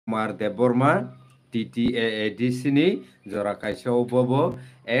Kumar Debbarma TTAADC jora kaisao bobo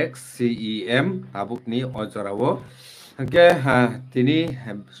ex-CEM tabukni ojorao hangke tini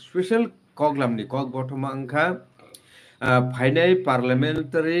special koglam ni kog botoma angka final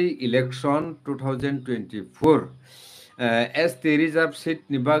parliamentary election 2024 ST reserve seat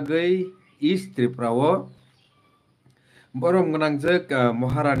ni bagai East Tripura borom gonangjak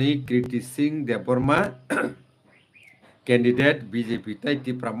Maharani Kriti Singh Debbarma candidate BJP tai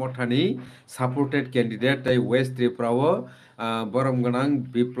Tipramothani supported candidate tai West Tripura borom gonang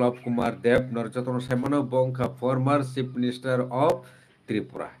Biplab Kumar Deb Norjatono Sabono Bongka former chief minister of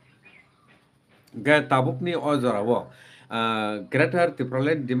Tripura ga tabukni ojorao Greater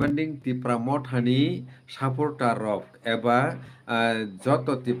Tipraland demanding Tipramothani supporter rok eba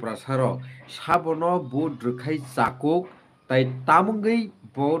joto Tiprasarog Sabono bud rkhai chakuk tai tamungai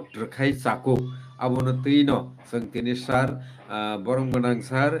bud rkhai chakuk abono tino sangtini sar borong gonang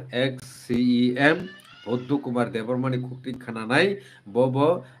sar ex-CEM Budhu Kumar Debbarmani kukti khananai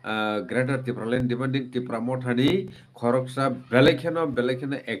bobo Greater Tipraland demanding Tipramothani khoroksa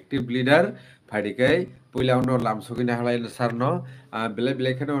belekheno active leader Padikai puilauno lamsogini halai sarno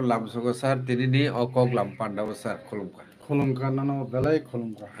bele kheno lamsogo sar tinini okok lampanda sar khulumka khulumka nano belai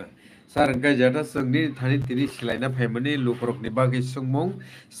khulumka sar engkai jata songni thani tini silaina phaimani lukrokni bagi sungmung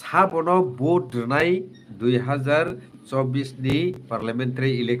Sabono vote rwnai 2024 ni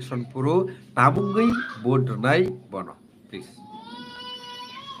parliamentary election puru tabungai vote rwnai bono please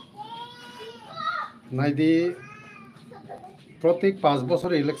naidi প্রত্যেক 5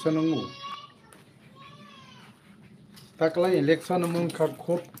 বছর election নু তাকলা election মুখা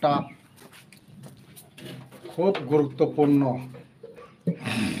খুব tough খুব গুরুত্বপূর্ণ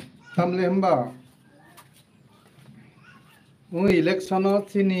তামলে হম্বা election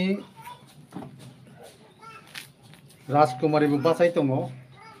চিনি राजकुमारी बासाई दङ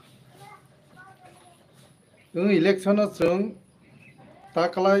election जों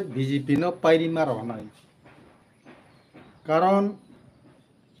ताकलाय बीजेपी नो पायरी मारनाय कारण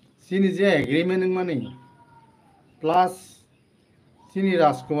सिनि जे एग्रीमेंट माने प्लस सिनि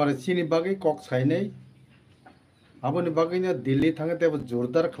राजकुमारी सिनि बागै कक साइनै आबोनि बागैनो दिल्ली थाङो तेबो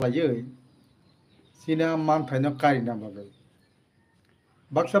जोरदार खलायो सिना मान थाइनो कारिना बागै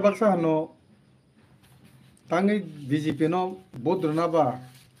बाक्सा हनो तांगै बीजेपी नो बोद्रनाबा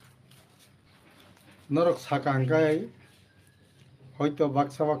नरक साकांगाय हयतो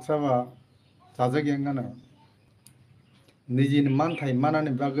बाक्सा बा जाजगेंगानो निजिन मानथाय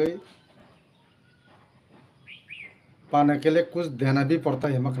मानानि बागै पानाकेले कुछ देना भी पड़ता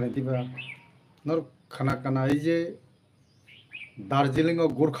है मखनतीबा नर खाना जे दार्जिलिंग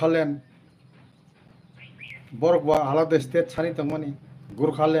गोरखालैंड बरकबा आलादा स्टेट सानि तंगमानि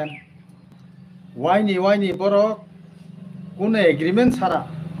गोरखालैंड वाइनी बरक कुन एग्रीमेंट सारा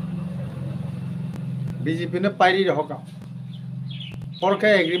बीजेपी ने पायरी रहका परका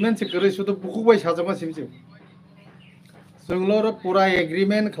एग्रीमेंट से करे सुतो बुकुबाय साजमा सिमसे जोंलोर पूरा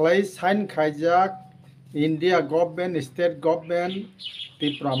agreement खलाय sign खायजाक India government state government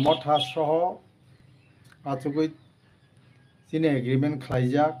Tripura मथा सह आचुगै सिने एग्रीमेंट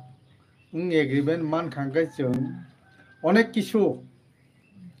खलायजाक एग्रीमेंट मान खांगाय जों अनेक किसु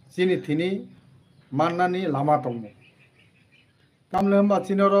सिनि थिनि माननानि लामा दङ तामले होमबा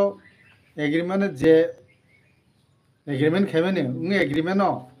चिनर एग्रीमेंट जे एग्रीमेंट खेमेने एग्रीमेंट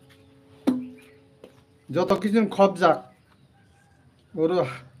जत किछु खबजाक और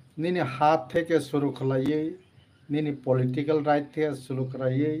निनि हाथ থেকে शुरू खलायै निनि पॉलिटिकल राइट থেকে शुरू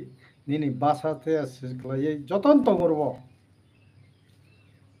खलायै निनि भाषा থেকে शुरू खलायै जतन तंगरबो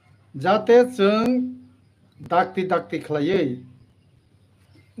जाते जों दाक्ति खलायै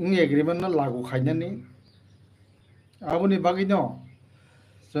एग्रीमेंट लागू खायनानै आबुनि बागैनो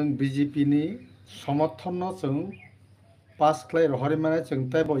जों बीजेपी नि समर्थन जों पास खालाय रहरि माने जों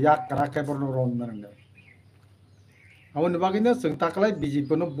ताइबो याक राखाय बरनो रन नांगौ आबुनि बागैनो जों ताकलाय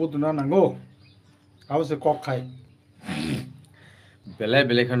बीजेपी नो बुदना नांगौ आबसे कखाय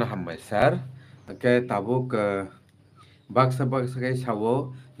बेले खनो हामबाय सार के ताबुक बाक्सा के सावो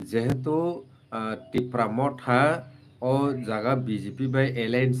जेहेतु तिप्रामथा ओ जागा बीजेपी बाय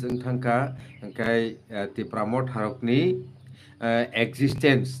एलायंस थांका ओंखाय तिप्रामथारकनि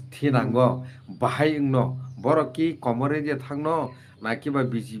एक्जिस्टेंस थिनांगो बाहाय इंनो बरकी कमरे जे थांनो नाकिबा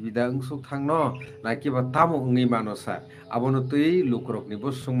बीजेपी दा अंसु थांनो नाकिबा तामो अंगै मानो सार आबनो तै लुकरकनिबो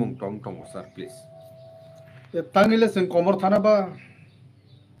सुंमुं टं सार प्लीज तांगिले जों कमर थानाबा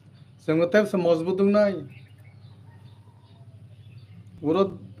जों तेबसे मजबूत नाय उरो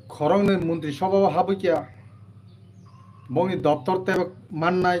खरंनि मंत्री सभा हाबैकिया बंनि दफ्तर तेब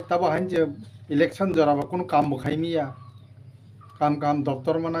माननाय तब हांजे इलेक्शन जराबा कोनो काम बखायमिया काम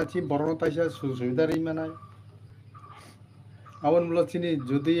दफ्तर माना ची बरनो ताइसा सुबिदा रै मानाय abon mulo chini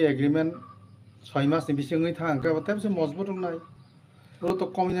jodi agreement 6 mas ni bisingai thang ka batam se mojbut nai ulo to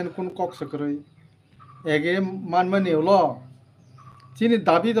kominan kun kok sakroi agreement manmani ulo chini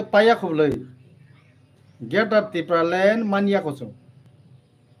dabi to paya khobloi get up Tipraland mania koso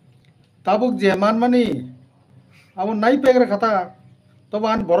tabuk je manmani abon nai pegre khata to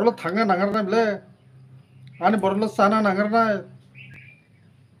ban borlo thanga nangar na ble ani borlo sana nangar na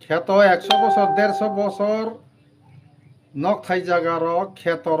kheto 100 বছর 150 বছর nok thai jaga rok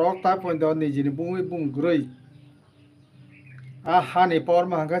khetorok ta poindo nijini bungui bungroi a hani por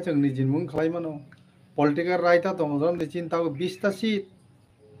ma hanga chung nijin bung khlai mano political right ta dong rom ni chinta 20 ta seat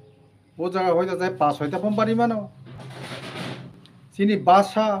o jaga hoita jai 5 hoita pom pari mano chini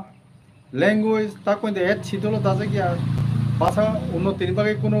bhasha language ta poindo et chidolo ta jagya bhasha unnoti ni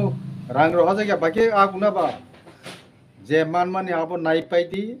bagai kono rang ro jagya baki a guna ba je manmani abo nai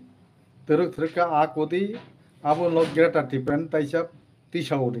paidi teruk terka a kodi abo log greta Tipraland taisa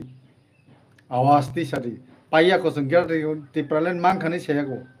tisauri awas tisari paya ko sung greta Tipraland mang khani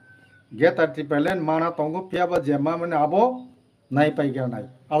sego greta Tipraland mana tongo piaba jema mane abo nai pai ger nai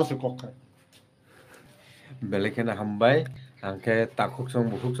also kokka belekena hambai angke takuk song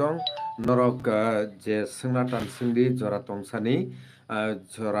bukuk song norok je singna tan singdi jora tongsani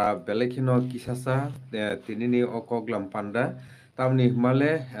jora belekino kisasa tinini okoglam panda tamni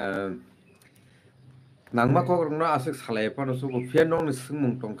himale nangma kok rongno asik salai pano suko phia nong ni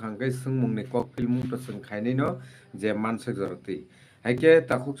singmung tongkhang kai singmung ni kok filmung to sing khaini no je mansik joroti haike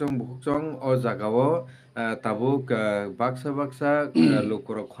takuk chong bukuk chong o jagao tabuk baksa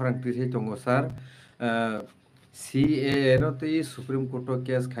lokoro khorang tisai tongo sar CAA no tei Supreme Court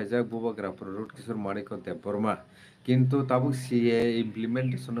case khaijak bubagra Road Kishore Maniko Debbarma কিন্তু tabuk CAA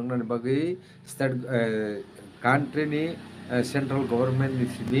implementation nang bagai state country ni central government ni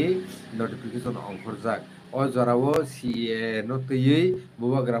sini notification ongkhorjak o jorao CAA no tei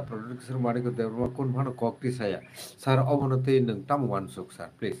bubagra Road Kishore Maniko Debbarma kun phano kokti saya sir obono tei nang tam wansuk sir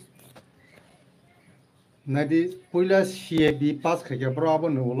please nadi puila CAB pass khake pro abo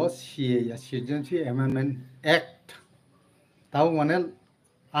no lo CAA Citizenship Amendment Act taw manel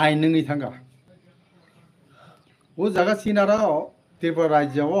ain ngi thanga o jaga sinara Tripura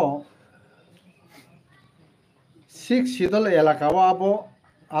rajya o 6 sidol elaka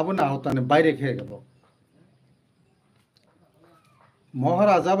abo na hotane baire khegebo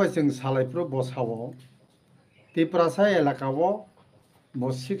Maharaja bai jeng salaipro bosawo Tiprasa elaka o bo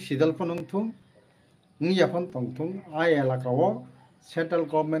 6 sidol ponungthum ngiyaphon tongthum ai elaka o central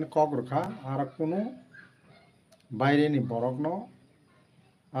government kogrkha ar kono baire ni borokno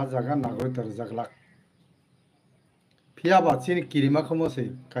a jaga nagoitar jaglak phiaba chini kirima khomose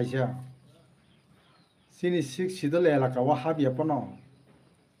kaisa chini 6 sidol elaka o habyapono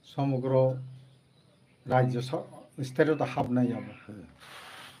সমগ্র রাজ্য স্তরে তো হাবনাই আবো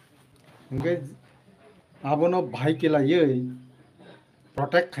ओमफ्राय आबोनो भाइकेलायै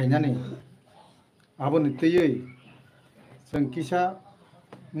protect खायनानै आबोनो तैयै जों किसा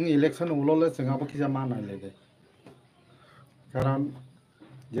election उलले जों आबो किसा मानायलायदे कारण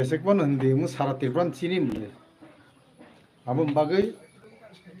जेसेकबन होन्दे मु सारा Tipraland चिनि मोले आबो बागै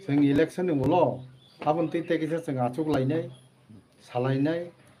जों इलेक्शन उलो आबोन तै किसा जों आचुक लायनाय सालायनाय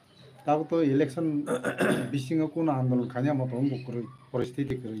ताबो तो इलेक्शन बिसिङाव कुनो आन्दोलन खानिया मत बुकुरै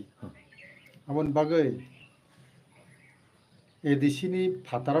परिस्थिति करै आबोन बागै एदिसिनि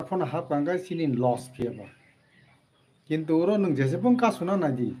फातारा फन हाब गांगा सिनि लस फियाबा किन्तु रो नों जेसेबां कासुना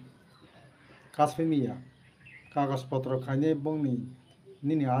नायदि कासफैमिया कागज पत्र खाने बंनि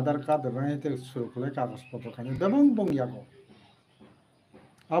निनि आधार कार्ड रायते सुरुखले कागज पत्र खाने बेबां बंगियागो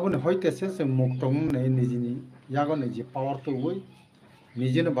आबोन हयतेसे जों मुक्तम नै निजिनि यागो निजि पावर तो वै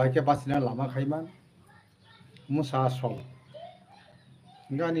निजिनो बाइके बासिना लामा खायमान मुसा सव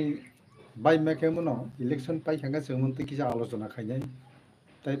गानि बाय मेकेमनो इलेक्शन पाइ खांगा जों मोनते किसा आलोचना खायनाय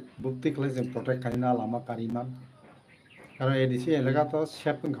ताइ बुक्ति खले जों प्रटेक्ट खायना लामा कारिमान कारण एदिसि एलेगा तो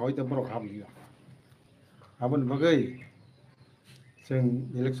सेफन खावै तो बरक हाबलिया आबोन बगै जों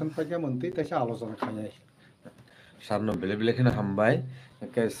इलेक्शन पाइके मोनते ताइसा आलोचना खायनाय sarno bele-belekeno hambai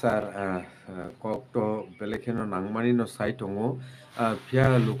ke sar kokto belekeno nangmani no sai tongo phia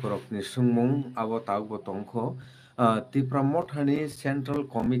lukorok ni sungmung abo tagbo tongkho Tripura mothani central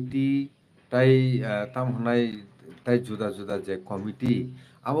committee tai tamhanai tai juda je committee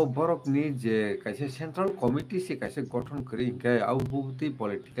abo borok ni je kaise central committee se kaise গঠন kri hingke abo bubti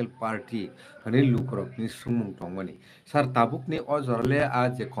political party hani lukorok ni sungmung tongmani sar tabuk ni o jorle a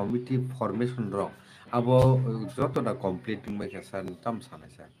je committee formation rok abo jotoda complete mekha sar tam sana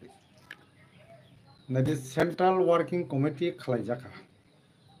sar नादि central working committee खालायजाखा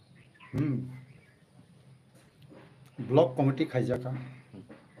block committee खायजाखा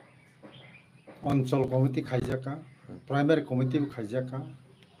अंचल committee खायजाखा primary committee खायजाखा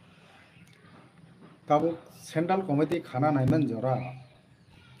तब central committee खाना Nyman जरा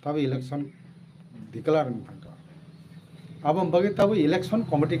तब election declare थांगा अब बगे तब election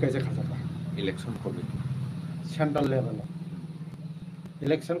committee कैसे खाजाखा election committee central level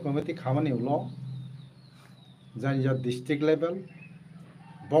election committee खामानि उलो जानि जा डिस्ट्रिक्ट लेवल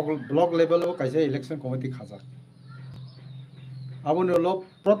ब्लक लेवल कैसे इलेक्शन कमिटी खाजा अब उलो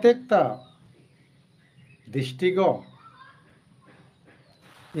प्रत्येकटा डिस्ट्रिक्ट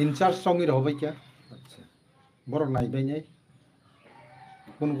इंचार्ज संगी रहबाय क्या बर नायबाय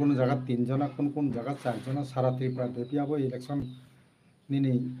कुन जगह 3 जना कुन जगह 4 जना सारा त्रिपुरा बेपियाबो इलेक्शन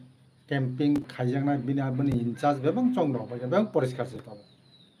निनी कैंपिंग खायजांना बिनि आबनि इंचार्ज बेबां चंग रहबाय बेबां परिष्कार से तब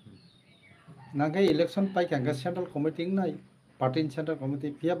नांगाय इलेक्शन पाइखांगा सेंट्रल कमिटी नाय पार्टी सेंट्रल कमिटी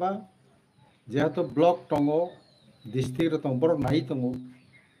पियाबा जेहेतु ब्लक दंगो डिस्ट्रिक्ट दं बर नाय दंगो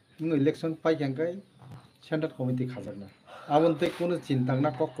इलेक्शन पाइखांगा सेंट्रल कमिटी खाजागना आबनते कुन चिंतांगना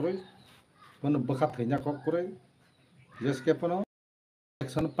ककरै कुन बखा थैना ककरै जेसके पनो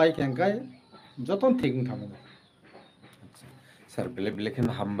इलेक्शन पाइखांगा जतन ठीक थांगो सर बेलेक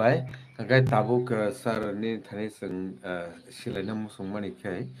हामबाय कांगाय ताबुक सर नि थाने जों सिलायना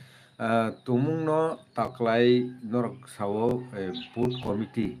मुसुंमानिखाय तुमुं न ताक्लाय नरक सावो बुथ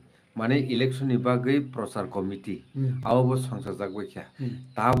कमिटी माने इलेक्शन नि बागै प्रचार कमिटी आवबो संसाजागबायखा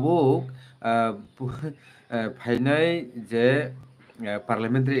ताबुक फाइनाय जे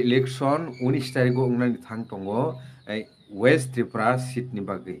पार्लियामेंटारि इलेक्शन 19 तारिखआव अंनानि थांग दंगो वेस्ट त्रिपुरा सीट नि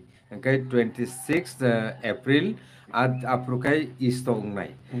बागै ओंखाय 26 April आप्रुखाय east अंनाय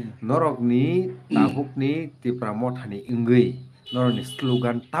नरकनि ताबुकनि Tripura मथानि इंगै नरकनि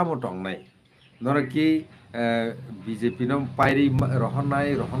slogan Tabo दंनाय नरकी BJP no पायरी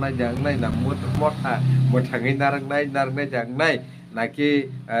रवनाय जांनाय ना मथा मथाङै नारंनाय जांनाय नाकि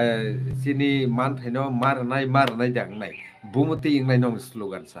सिनि मान थाइनो मारनाय जांनाय बुमति इंनाय नं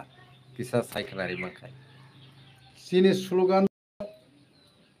स्लोगान सा किसा साइखनारि माखाय सिनि स्लोगान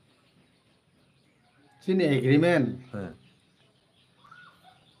सिनि एग्रीमेंट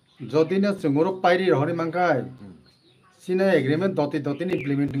যদি না চুঙুরক পাইরি রহরি মাংকাই সিনা এগ্রিমেন্ট দতি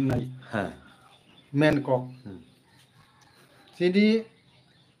ইমপ্লিমেন্টিং নাই মেন কক সিনি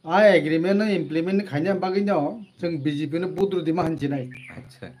आ एग्रीमेंट इमप्लीमेंट खायना बागैनो जों बीजेपी नो बुद्रु दिमा हानजिनाय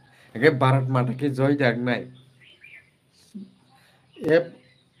अच्छा एगे भारत माता के जय जागनाय ए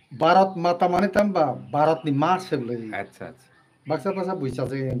भारत माता माने तंबा भारत नि मा सेबलै अच्छा बाक्सा भाषा बुइसा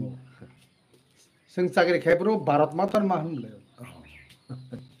जे जों सागरे खेब्रो भारत माता मा हमले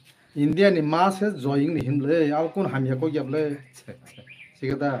इंडिया नि मा से जयिंग नि हमले आव कोन हामिया को याबले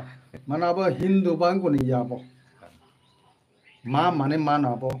सिगदा माना अब हिंदू बांगो नि याबो माँ माने मान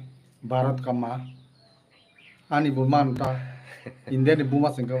आबो भारत का माँ आनी बुमानता इंडिया नि बुमा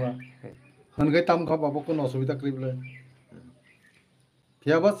सिंगवा हनगै ताम खा बाबो कोन असुविधा क्रिबले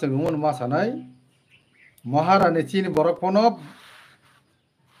फियाबा जोंमोन मा सानाय महारानी चीन बरक फनो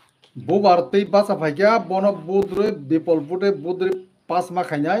बो भारत बासा फाइया बन बुद्रे बिपल बुद्रे पास मा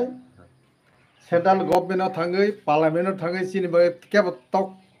खायनाय सेंट्रल गवर्नमेंट थाङै पार्लियामेंट थाङै चीन बे केब तक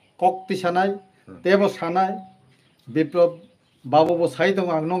कक तिसानाय तेबो सानाय बिप्लब बाबो बो साइ दं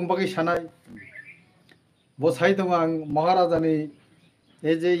आं नं बागै सानाय बो साइ दं आं महाराजानि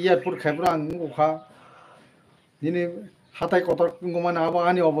ए जे एयारपोर्ट खायब्रा आं अखा दिनै हाथाय कतर गमान आबो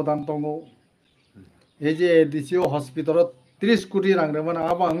आनि अबदान दङ ए जे एडिसिओ हस्पिटाल 30 कोटी रां दमोन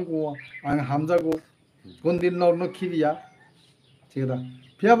आबो आं हामजागौ गुनदिन नरनो खिबिया थिगदा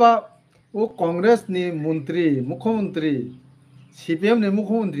फियाबा ओ कांग्रेस नि मंत्री मुख्यमंत्री सीपीएम नि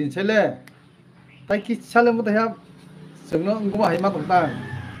मुख्यमंत्री छले ताइ किछाले मथाया जोंनो अंगमा हायमा दंता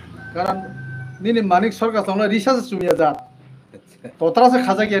कारण निनि मानिक सरकार संला रिसा सुमिया जा तोत्रा से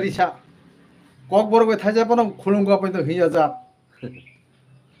खाजा गया रिसा कक बरगय थाजा पन खुलुंगा पय हिया जा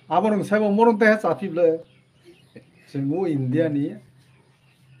आबन साइबो मरं ते चाफिबले जोंगो इंडिया नि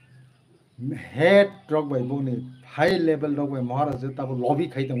हेड ड्रग बाय बोनि हाई लेवल ड्रग बाय महाराज ताबो लॉबी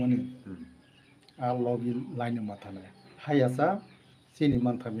खाइदोंमोन आ लॉबी लाइन माथाने हायासा सिनि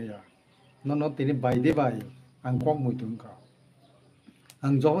मानथामिया न तिनि बायदे बाय आं कम मुइदुंका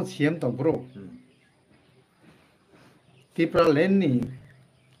आं जहन सीएम दं ब्रो त्रिपुरा लैंड नि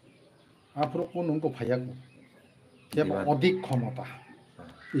आप्रो को नंगो फायागो जेबो अधिक क्षमता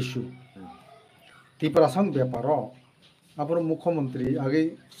इश्यू त्रिपुरासंग व्यापारो आप्रो मुख्यमंत्री आगे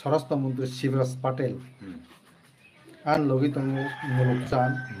स्वराष्ट्र मंत्री शिवराज पाटेल आन लोगी दंगो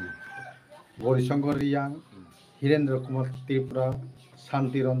मुलुगचान गौरीशंकर रियां हिरेंद्र कुमार त्रिपुरा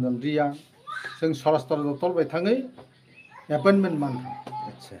शांति रंजन रियां जों सरासनस्रा तलबाय थाङै एपइन्टमेन्ट मानखा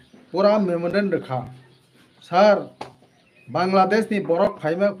अच्छा पूरा मेमोरेन्डम रोखा सार बांलादेशनि बरफ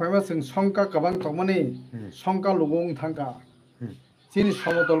फाइमा जों संका गोबां दंमोन संका लुगुं थांका चीनी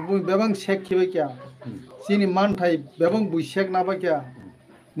समतल बुं बेबां सेक खिबाय क्या चीनी मानथाय बेबां बुइसेक नाबा क्या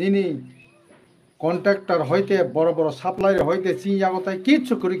निनी कन्ट्राक्टर हयते बड़ बड़ साप्लायर हयते चीनी जागताय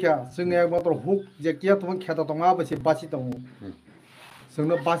किच्छु करिखा जों एकमात्र हुक जे किया तुम खेता दंगा बसे बासि दं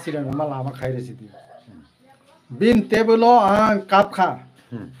जोंनो बासिरां मा लामा खायरेसि दि बिन टेबलो आं कापखा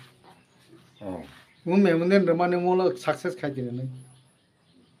मेमोनेन रमाने मोलो सक्सेस खायदिरने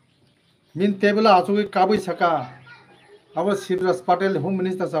मिन टेबल आचुगे काबै सका अब शिवराज पटेल होम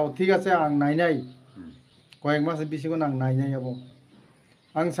मिनिस्टार साव ठीक আছে आं नायनाय कयेक मास बिसिगो आं नायनाय अब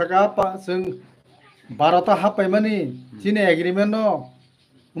आं सका जों भारता हाबबायमानि चीनी एग्रीमेन्ट न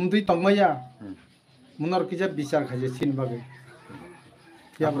उमदै तंमाया मुनर किजा बिचार खाजे चीन बागै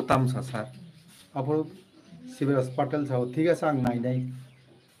अब तामसा सार अब शिवराज पटेल साव ठीक আছে आं नायनाय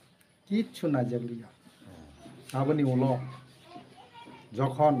किच्छु नाजालिया आबनि उल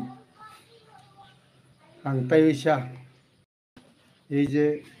যখন आं ताइसा এই যে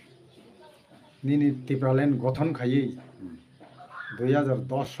নিনি ত্রিপুরাল্যান্ড গঠন খাইयै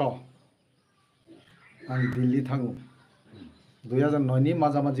 2010 आं दिल्ली थाङो 2009 नि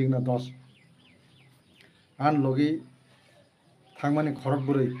माजामाजिगना 10 आं लगी थांमानि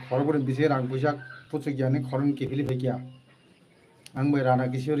खरगबुरै बिसे रां फैसा पुचु गियानि खरन केफिलि फैकिया आं बै राना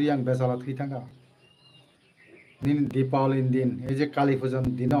किशोरी आं बेसाला थै थांगा निन दीपावली दिन এই যে काली फुजान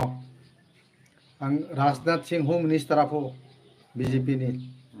दिन आं Rajnath Singh home minister आफो BJP नि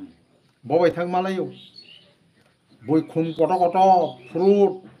बबाय थां मालायो बय खुम कट कट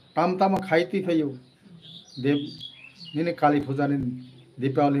फ्रुट ताम ताम खाइति फैयो देव निने काली फुजानि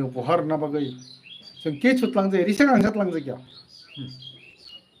दीपावली उपहार ना बागै जों के छुतलांजे रिसे आंजातलांजे क्या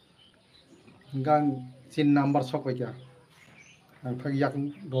गां चिन नंबर सकै क्या आं थाग याक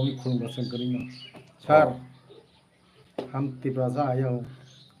रंग खुलबा जों करिनो सर हम तिप्रासा आया हूँ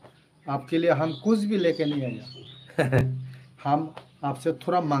आपके लिए हम कुछ भी लेके नहीं आया हम आपसे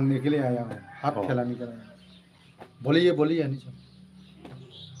थोड़ा मांगने के लिए आया हूँ हाथ फैलाने के लिए बोलिए नहीं सर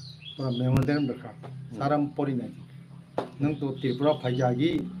पूरा मेमोरेंडम रखा सारा हम पढ़ी नहीं नंग तो त्रिपुरा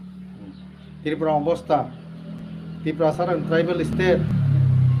फाइजागी त्रिपुरा अवस्था त्रिपुरासारं ट्राइबल स्टेट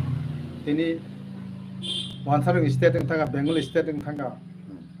तिनी वानसारं स्टेट थांगा बेंगल स्टेट थांगा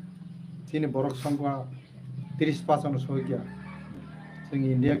तिनी बरक संख्या 30% सहैया जों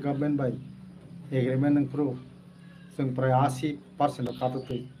इंडिया गवर्नमेंट बाय एग्रीमेंट नंफ्रु जों प्राय 80%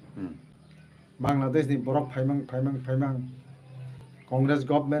 खातोतै बांलादेशनि बरफ फाइमां कांग्रेस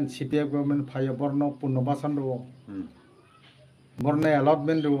गवर्नमेंट सीपीएफ गवर्नमेंट फायो बरनो पुनर्बासन दो बरनो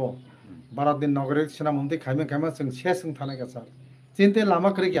अलॉटमेंट दो भारत दिन नागरिक सिना मुंती खाइमे जों सेसं थानाय का सर चिंते लामा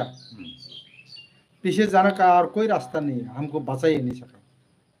करे क्या पीछे जाने का और कोई रास्ता नहीं है हमको बचा ही नहीं सका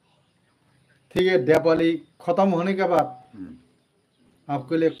ठीक है दीपावली खत्म होने के बाद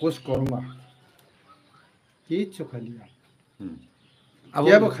आपके लिए कुछ करूंगा कि चुका लिया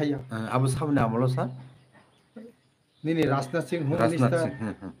क्या वो खाया अब सामने आमलो सर नहीं Rajnath Singh home minister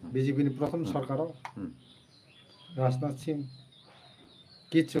BJP नि प्रथम सरकार राजनाथ सिंह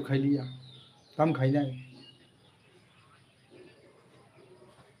कि चुका लिया तम खाइना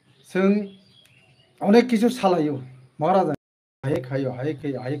जों अनेक किछु सालायो महाराजा हाय खायो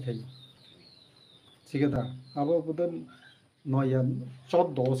ठीक है अब बुदन नया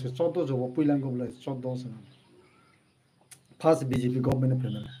 14 जब पहिलांगो बोले 14 first BJP government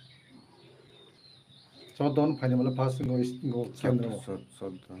family 14 final बोले फर्स्ट गो केंद्र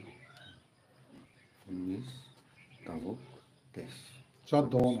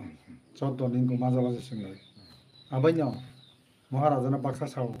 14 निंगो माजा सिंगल आबाइनो महाराजा बाक्सा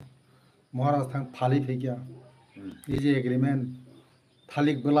साव महाराज थां फालि फैकिया इजे एग्रीमेंट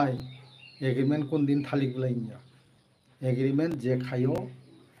थालिक बलाय एग्रीमेंट कोन दिन थालिक बलाय निया एग्रीमेंट जे खायो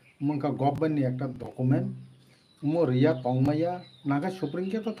मंका गवर्नमेंट नि एकटा डकुमेंट मो रिया तंगमाया नागा सुप्रीम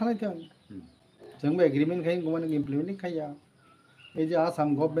के तो थानाय थां जों बे एग्रीमेंट खाय गमान इम्प्लीमेंट खाया ए जे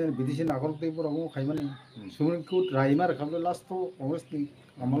आसाम गवर्नमेंट विदेशी नागरिक बरगो खायमाने सुप्रीम कोर्ट रायमा रखाबो लास्ट तो कांग्रेस नि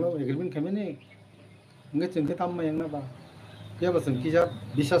आमालो एग्रीमेंट खायमाने इंगे जोंके ताममा यांगनाबा क्या बसन किजा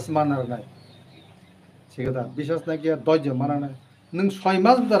विश्वास मानारनाय सिगदा विश्वास ना किया दज मानानाय नों 6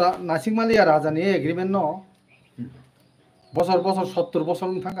 मास दारा नासिक मालिया राजानि एग्रीमेंट न बसर 70 बसर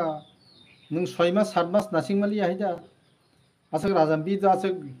थांगा नों 6 मास 7 मास नासिक मालिया हायदा आसक राजा बि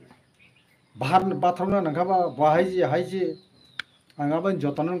जासक बाहर बाथ्रना नखाबा हायजे आंगाबा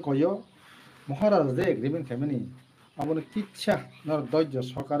जतन कयो महाराज दे एग्रीमेंट खायमानि आबनो किच्छा नर दज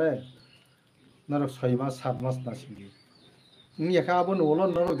सरकारे नर 6 मास 7 मास Nashik Ingya ka abon ulo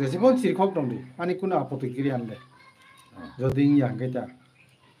norok desibon sirkhok dong di ani kuna apoti kiri ande jodi ingya hangketa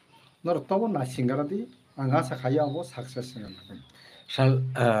norok tobo na singara di anga sakhaya abo success ngana Shall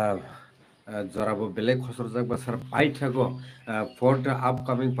Zorabo Belek Hosorjak Basar Paithago for the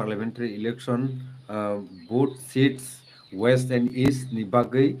upcoming parliamentary election, both seats west and east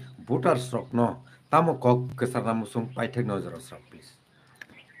Nibagay voters rock no Tamo Kok Kesarnamusung Paithak Nozarosrak, please.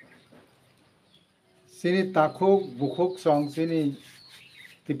 Sini takhok bukhok song sini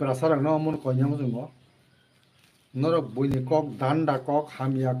Tiprasarog no amun konyam jungo norok buini kok danda kok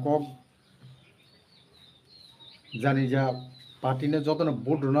hamia kok janija party-ne jotone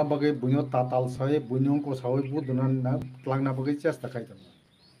vote runa bagai buino tatal sawe buino ko sawe vote runa na tlangna bagai chesta khaidam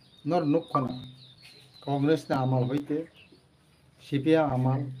nor nukhana Congress na amal hoite CPI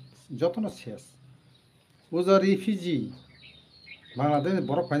amal jotone ses uja refugee Bangladesh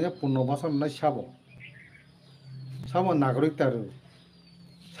borok kaina punnobasan na sabo nagorik taru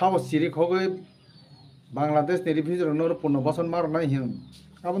sabo siri khogai Bangladesh ni refugee nor punnobasan mar na hin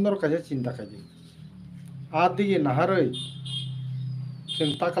abon nor kaje cinta kaje adige naharoi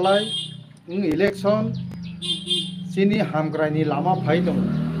जों ताकलाय election सिनी हामग्रायनि लामा फाय दं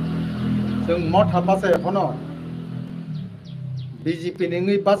जों मथा बाजाय फनो BJP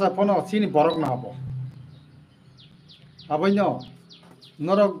नि बाजा फनो सिनी बरक ना हाबो आबैनो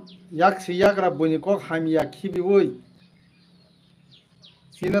नरक याकसि याग्रा बुनि को हामिया खिबिवै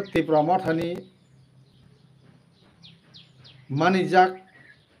सिनो तिप्रा मथानि मानिजाक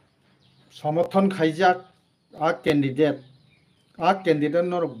समर्थन खाइजाक आ candidate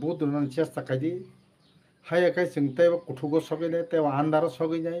nor boot non chesta kaidi haya kai singtai ba kutugo soginai te andaro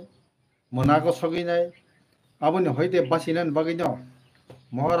soginai monago soginai aboni hoide basinan bagino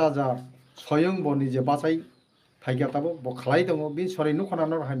maharaja soyong boni je basai thaiga tabo bo khlai dongo bin sori nu khona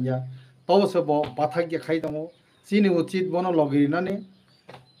nor hanya tawse bo bathagya khai dongo chini uchit bono logiri nane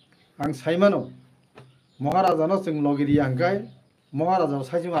ang saimano maharaja no sing logiri angkai maharaja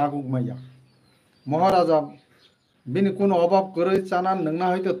saijung aguk maya maharaja bini kuno obab koroi chana nangna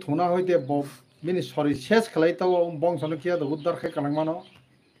hoite thuna hoite bini sori ses khlai tawo bongsono kia do uddar khai kalangmano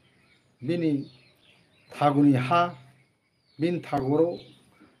bini thaguni ha bin thagoro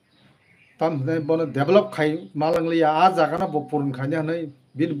tam bono develop khai malangli a jagana bo purun khanya nei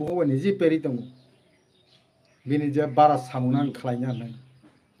bin bo ni ji peri tongo bini je bara samunan khlaina nei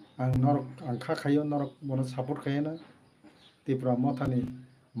ang norok ang kha khayo norok bono support khayena Tipra mothani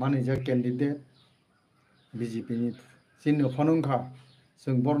manager candidate BJP ni sinno phonongkha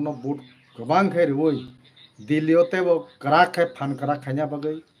जों borno vote gobang khai roi Delhi tebo krak khai phan krak khanya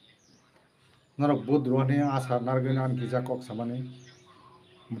bagai norok vote rone asa nargana gija kok samane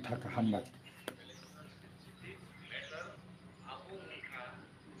muthaka hamba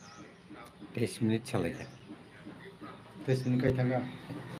Minutes चलेगा 10 minute kai thanga